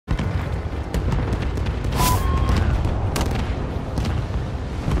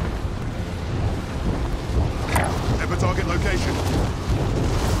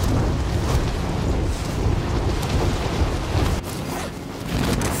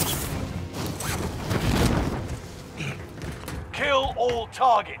all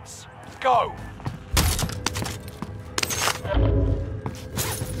targets. Go!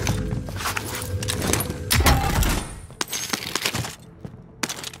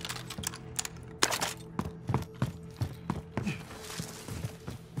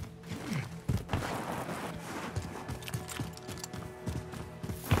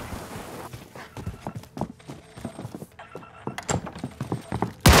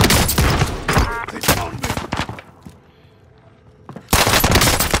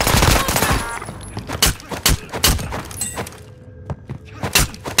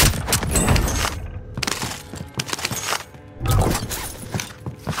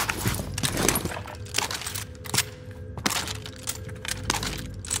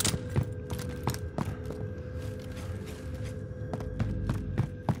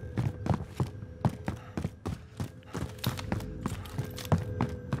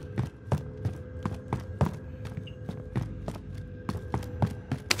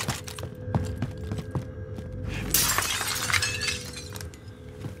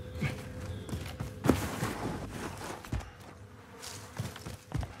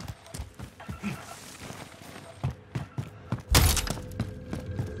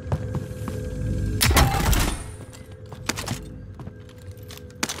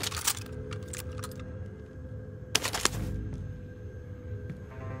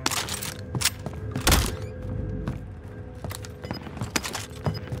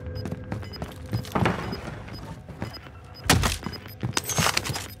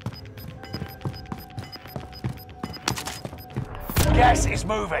 Gas is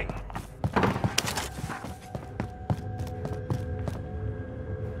moving.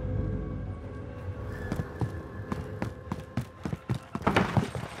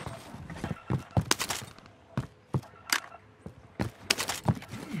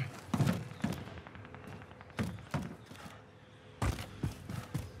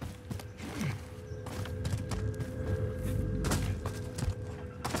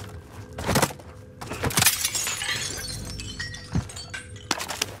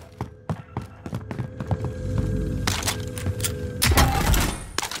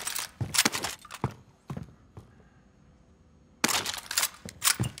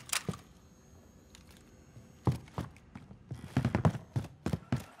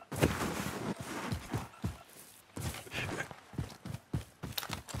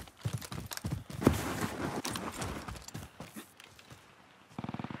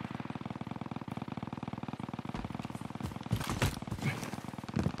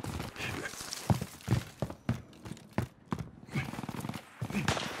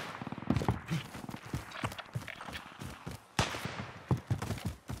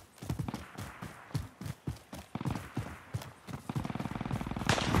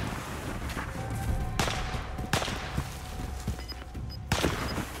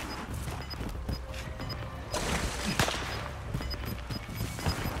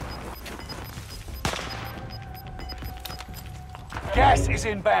 Gas is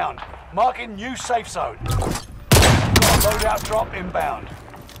inbound. Marking new safe zone. Got a loadout drop inbound.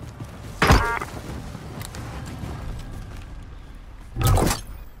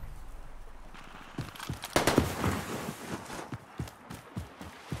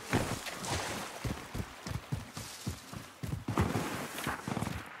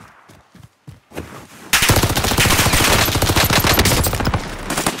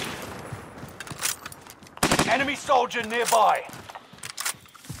 Enemy soldier nearby.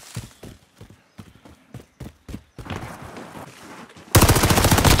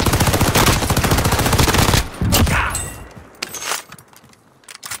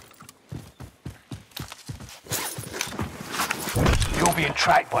 You're being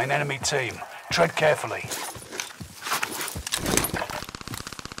tracked by an enemy team. Tread carefully.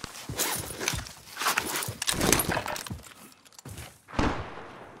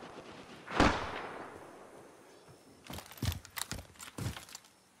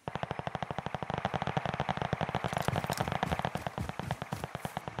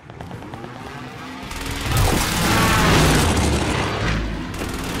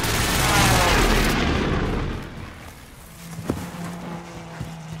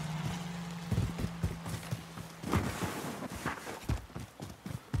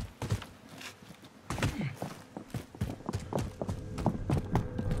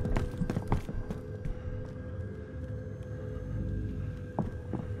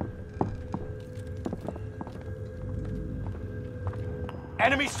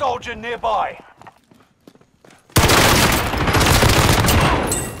 Enemy soldier nearby.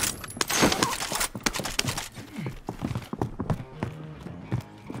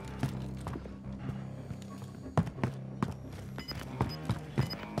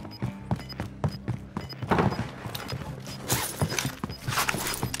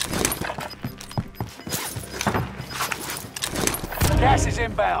 Gas is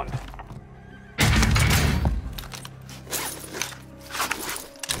inbound.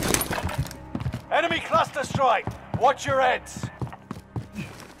 Enemy cluster strike. Watch your heads.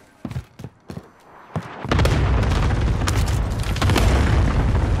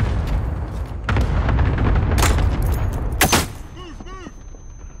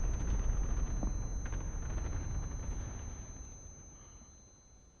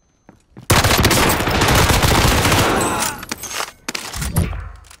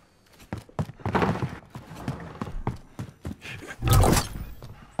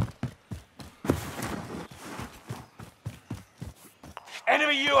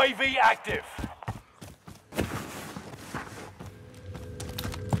 Enemy UAV active.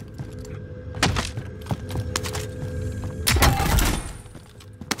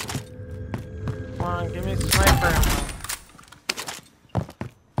 Come on, give me sniper ammo.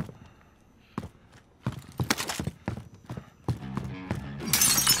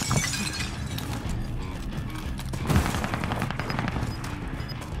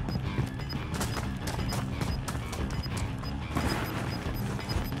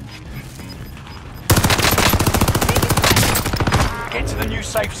 Get to the new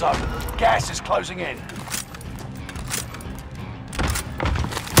safe zone. Gas is closing in.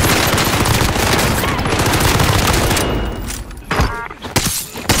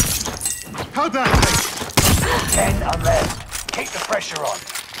 How'd that 10 are left. Keep the pressure on.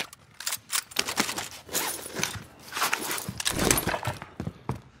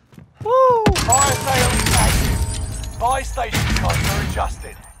 Woo! Fire sale is active. Buy station costs are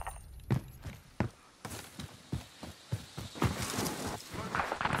adjusted.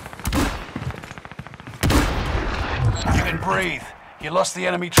 You can breathe. You lost the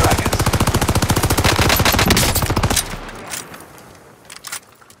enemy trackers.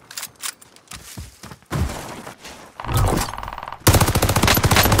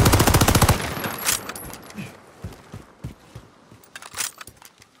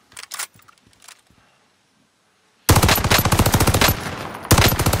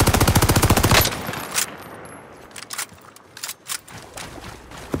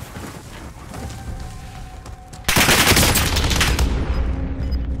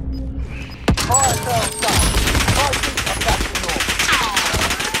 Fire sales done. Prices are back to normal.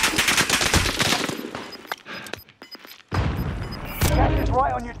 Gas is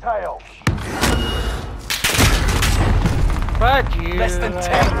right on your tail. But you. Less than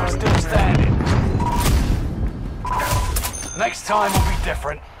 10 are still standing. Next time will be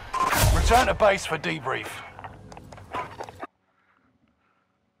different. Return to base for debrief.